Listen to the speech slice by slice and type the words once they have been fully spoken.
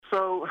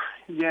So,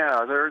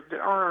 yeah,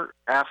 there are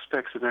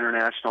aspects of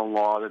international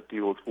law that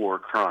deal with war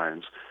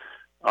crimes.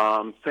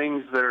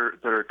 Things that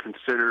are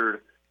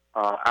considered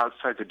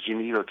outside the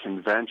Geneva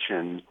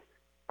Convention,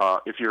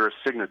 if you're a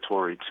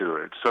signatory to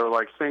it. So,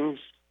 like things,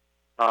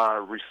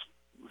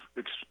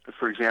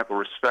 for example,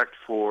 respect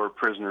for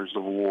prisoners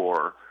of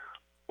war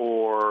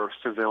or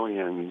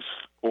civilians,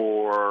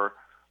 or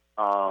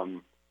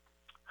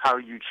how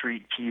you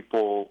treat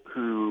people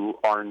who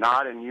are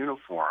not in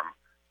uniform,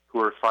 who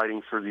are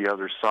fighting for the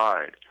other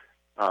side.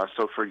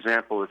 So, for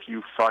example, if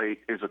you fight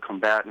as a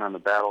combatant on the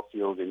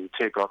battlefield and you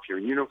take off your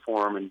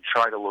uniform and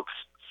try to look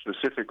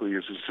specifically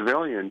as a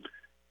civilian,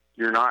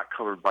 you're not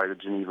covered by the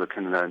Geneva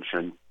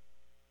Convention.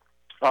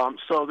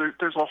 So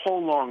there's a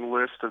whole long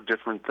list of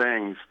different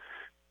things,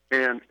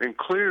 and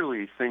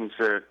clearly things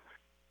that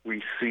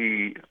we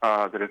see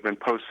that have been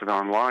posted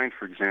online,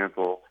 for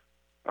example,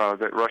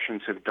 that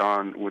Russians have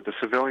done with the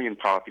civilian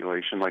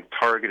population, like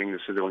targeting the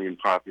civilian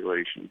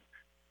population,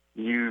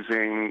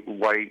 using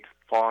white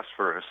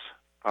phosphorus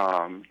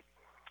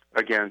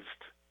against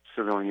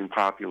civilian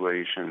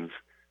populations,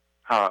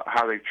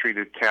 how they've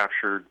treated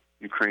captured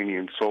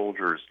Ukrainian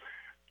soldiers.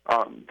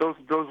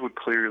 Those would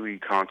clearly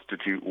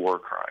constitute war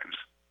crimes.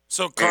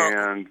 So, Carl,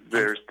 and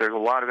there's a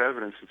lot of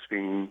evidence that's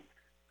being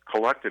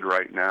collected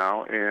right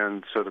now,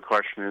 and so the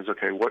question is,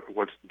 okay,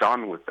 what's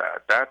done with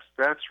that?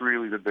 That's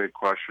really the big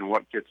question.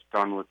 What gets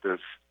done with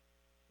this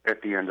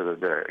at the end of the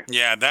day?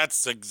 Yeah,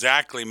 that's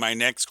exactly my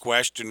next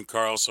question,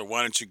 Carl. So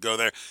why don't you go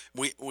there?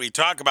 We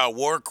talk about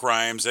war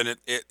crimes, and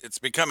it's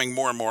becoming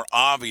more and more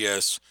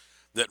obvious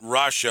that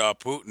Russia,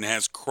 Putin,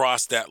 has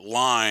crossed that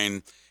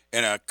line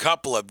in a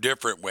couple of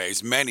different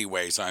ways, many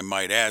ways, I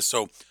might add.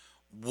 So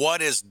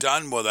what is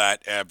done with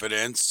that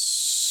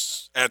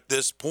evidence at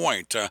this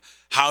point?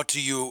 How do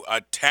you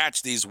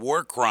attach these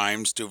war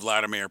crimes to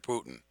Vladimir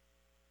Putin?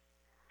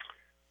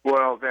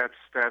 Well,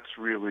 that's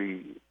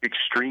really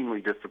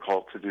extremely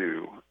difficult to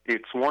do.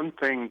 It's one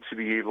thing to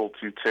be able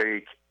to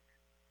take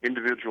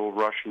individual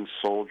Russian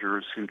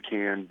soldiers who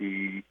can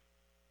be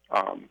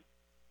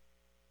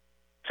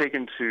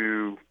taken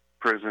to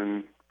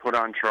prison, put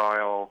on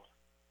trial,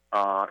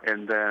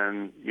 and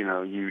then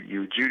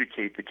you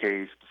adjudicate the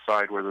case,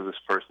 decide whether this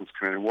person's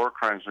committed war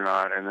crimes or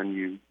not, and then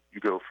you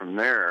go from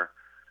there.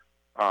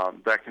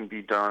 That can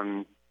be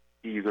done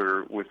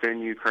either within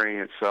Ukraine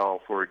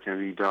itself, or it can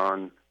be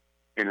done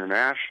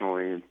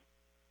internationally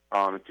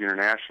at the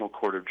International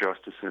Court of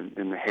Justice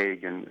in The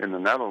Hague in the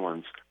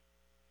Netherlands.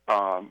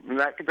 And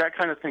that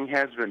kind of thing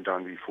has been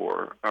done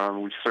before.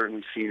 We've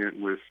certainly seen it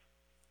with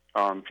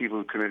people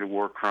who committed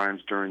war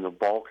crimes during the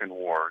Balkan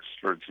Wars,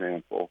 for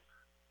example.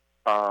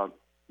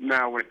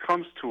 Now, when it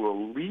comes to a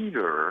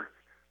leader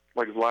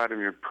like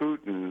Vladimir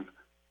Putin,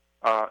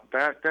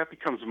 that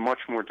becomes much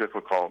more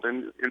difficult.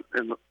 And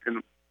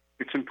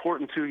it's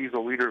important, too, he's a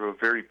leader of a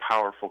very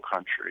powerful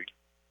country.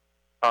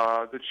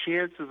 The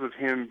chances of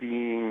him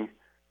being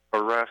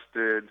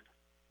arrested,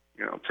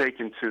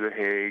 taken to The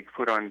Hague,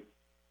 put on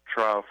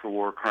trial for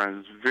war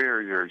crimes is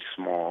very, very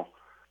small.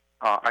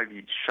 I'd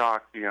be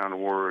shocked beyond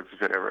words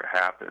if it ever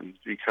happened,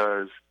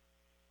 because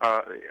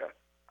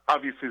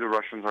obviously the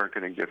Russians aren't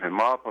going to give him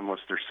up unless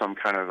there's some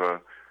kind of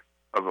a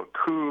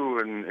coup,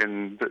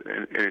 and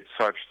it's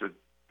such that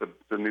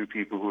the new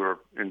people who are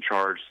in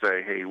charge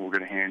say, hey, we're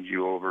going to hand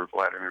you over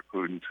Vladimir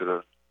Putin to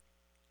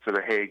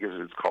the Hague, as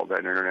it's called, that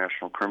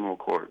International Criminal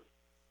Court.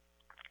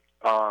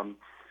 And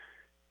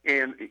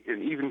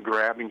even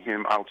grabbing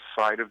him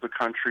outside of the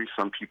country,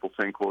 some people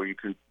think, well, you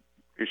can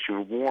issue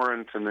a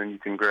warrant and then you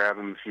can grab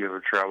him if he ever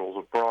travels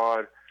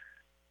abroad.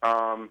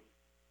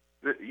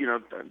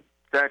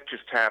 That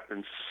just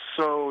happens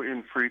so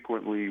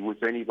infrequently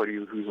with anybody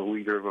who's a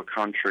leader of a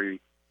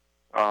country.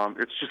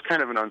 It's just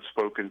kind of an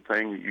unspoken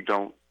thing that you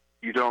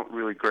don't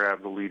really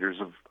grab the leaders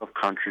of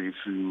countries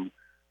who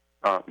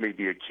may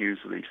be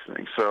accused of these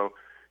things. So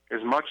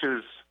as much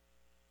as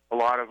a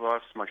lot of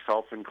us,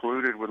 myself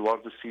included, would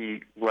love to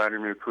see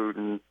Vladimir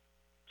Putin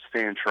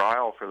stand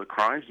trial for the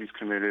crimes he's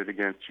committed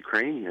against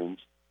Ukrainians,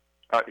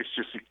 it's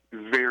just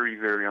very,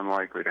 very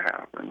unlikely to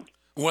happen.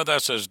 With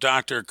us is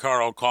Dr.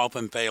 Carl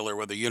Kalfenthaler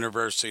with the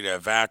University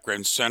of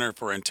Akron Center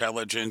for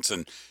Intelligence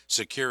and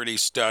Security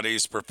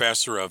Studies,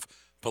 professor of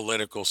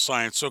political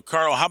science. So,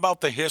 Carl, how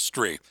about the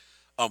history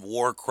of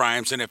war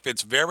crimes? And if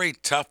it's very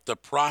tough to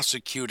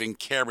prosecute and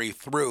carry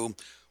through,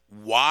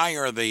 why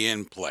are they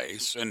in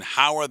place, and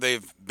how are they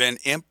been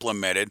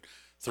implemented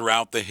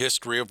throughout the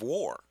history of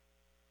war?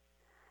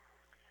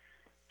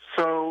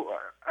 So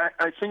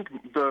I think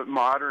the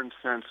modern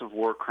sense of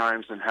war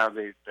crimes and how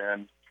they've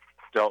been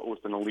dealt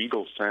with in a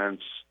legal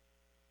sense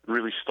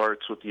really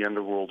starts with the end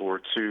of World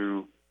War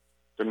II,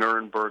 the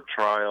Nuremberg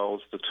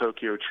trials, the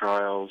Tokyo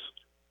trials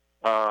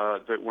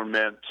that were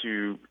meant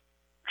to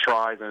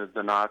try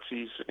the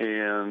Nazis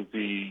and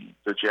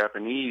the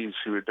Japanese,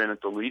 who had been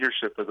at the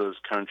leadership of those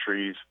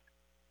countries,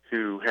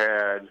 who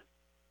had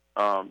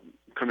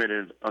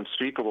committed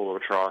unspeakable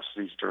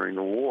atrocities during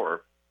the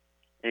war.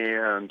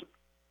 And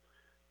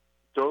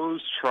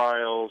those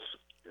trials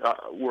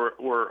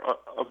were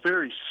a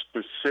very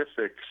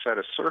specific set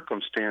of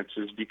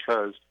circumstances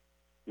because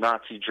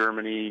Nazi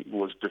Germany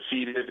was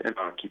defeated and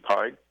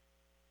occupied,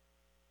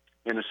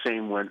 and the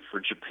same went for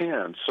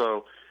Japan.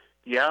 So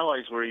the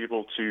Allies were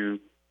able to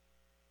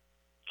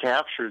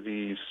capture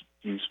these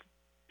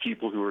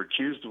people who were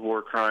accused of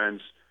war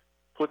crimes,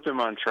 put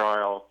them on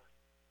trial,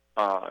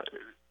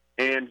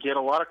 and get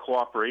a lot of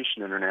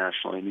cooperation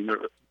internationally. I mean,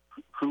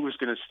 who was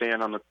going to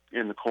stand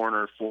in the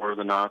corner for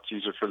the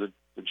Nazis or for the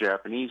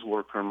Japanese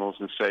war criminals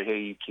and say, "Hey,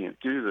 you can't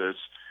do this"?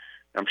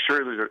 I'm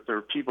sure there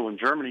were people in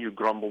Germany who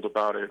grumbled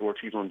about it, or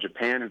people in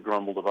Japan who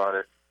grumbled about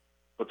it,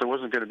 but there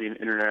wasn't going to be an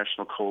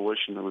international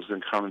coalition that was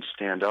going to come and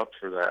stand up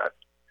for that.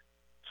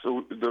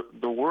 So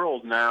the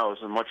world now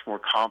is a much more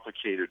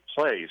complicated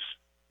place.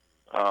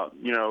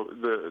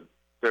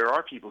 There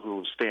are people who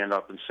will stand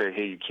up and say,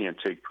 "Hey, you can't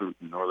take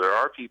Putin," or there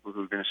are people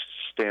who are going to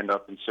stand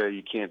up and say,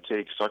 "You can't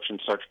take such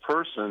and such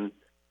person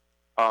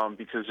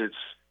because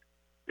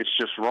it's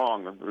just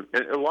wrong."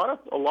 A lot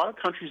of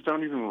countries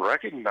don't even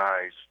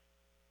recognize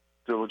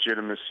the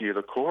legitimacy of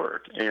the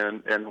court,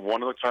 and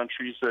one of the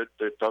countries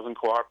that doesn't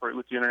cooperate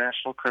with the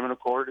International Criminal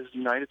Court is the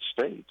United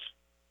States.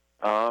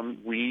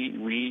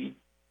 We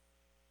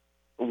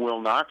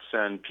will not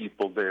send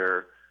people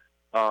there.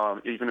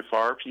 Even if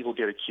our people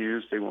get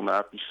accused, they will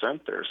not be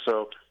sent there.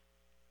 So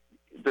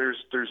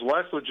there's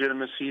less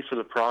legitimacy for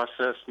the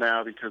process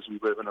now because we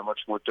live in a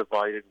much more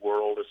divided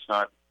world. It's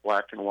not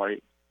black and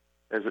white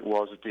as it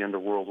was at the end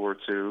of World War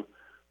II.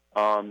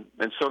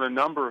 And so the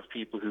number of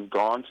people who've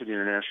gone to the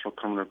International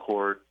Criminal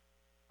Court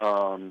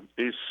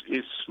is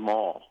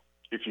small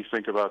if you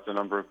think about the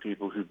number of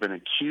people who've been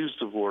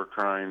accused of war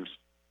crimes.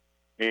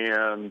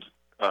 And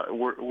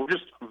we're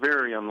just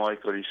very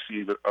unlikely to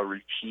see a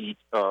repeat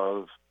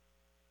of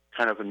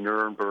kind of a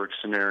Nuremberg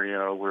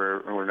scenario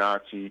where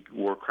Nazi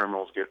war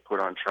criminals get put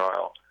on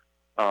trial.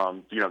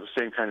 The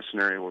same kind of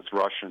scenario with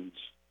Russians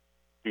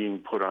being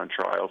put on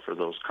trial for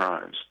those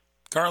crimes.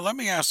 Carl, let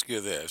me ask you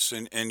this,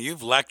 and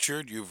you've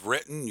lectured, you've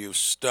written, you've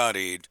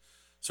studied,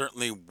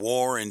 certainly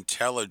war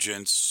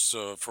intelligence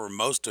for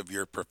most of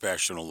your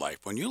professional life.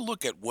 When you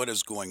look at what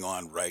is going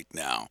on right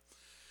now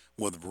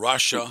with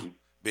Russia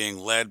being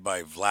led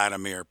by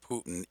Vladimir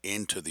Putin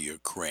into the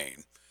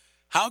Ukraine,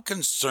 how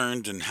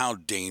concerned and how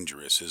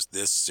dangerous is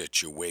this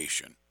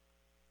situation?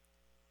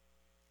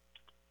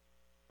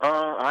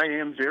 I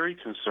am very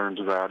concerned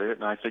about it,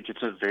 and I think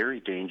it's a very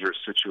dangerous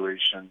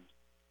situation.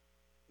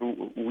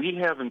 We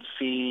haven't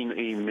seen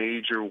a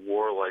major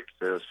war like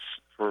this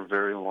for a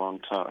very long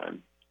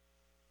time.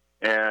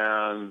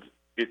 And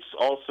it's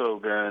also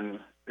been,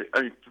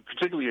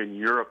 particularly in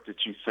Europe,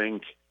 that you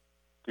think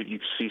that you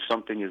see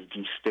something as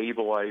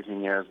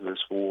destabilizing as this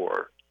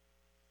war.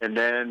 And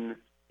then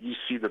you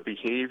see the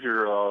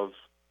behavior of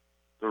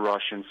the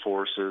Russian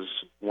forces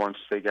once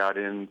they got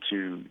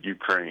into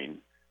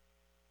Ukraine.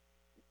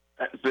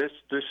 This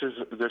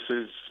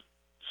is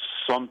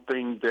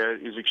something that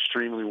is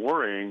extremely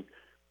worrying.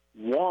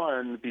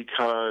 One,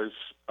 because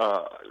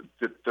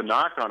the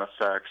knock-on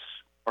effects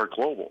are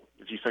global.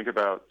 If you think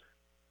about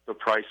the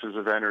prices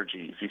of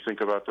energy, if you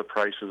think about the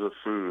prices of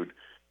food,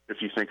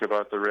 if you think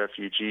about the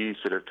refugees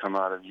that have come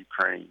out of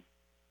Ukraine.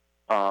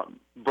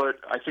 But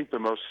I think the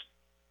most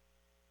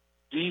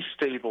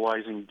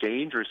destabilizing,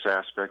 dangerous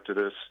aspect of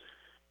this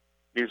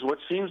is what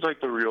seems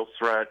like the real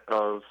threat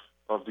of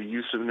the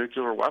use of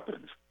nuclear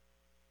weapons.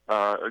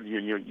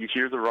 You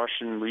hear the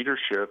Russian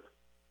leadership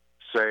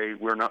say,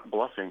 "We're not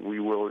bluffing. We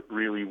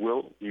really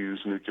will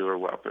use nuclear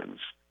weapons."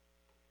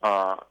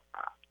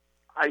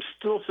 I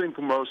still think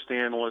most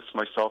analysts,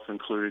 myself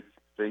included,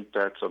 think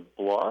that's a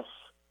bluff,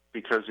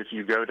 because if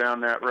you go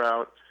down that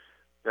route,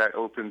 that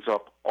opens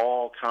up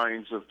all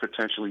kinds of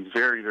potentially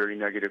very, very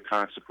negative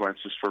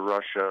consequences for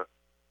Russia: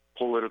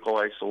 political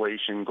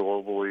isolation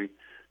globally,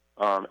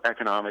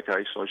 economic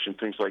isolation,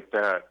 things like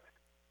that.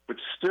 But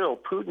still,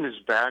 Putin is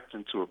backed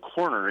into a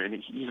corner,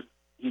 and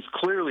he's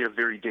clearly a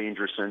very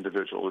dangerous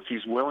individual. If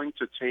he's willing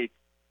to take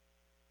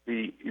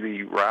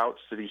the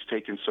routes that he's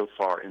taken so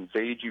far,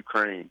 invade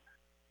Ukraine,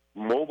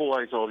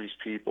 mobilize all these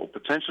people,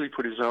 potentially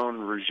put his own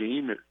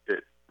regime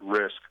at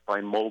risk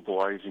by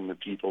mobilizing the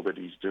people that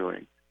he's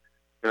doing.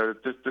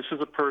 This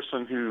is a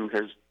person who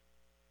has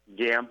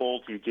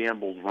gambled. He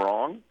gambled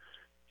wrong.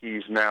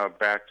 He's now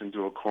backed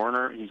into a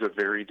corner. He's a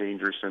very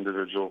dangerous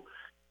individual.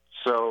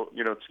 So,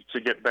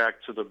 to get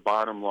back to the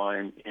bottom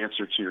line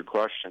answer to your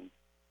question,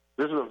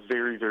 this is a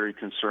very, very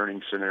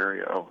concerning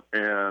scenario,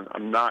 and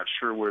I'm not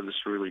sure where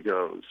this really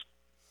goes.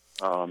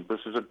 This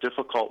is a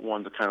difficult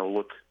one to kind of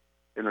look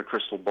in the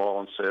crystal ball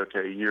and say,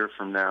 okay, a year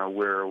from now,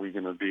 where are we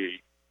going to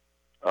be?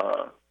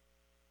 The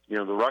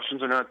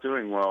Russians are not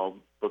doing well,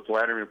 but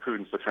Vladimir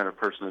Putin's the kind of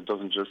person that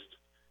doesn't just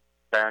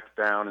back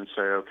down and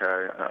say,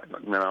 okay,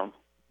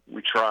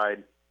 we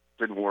tried,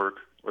 didn't work,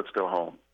 let's go home.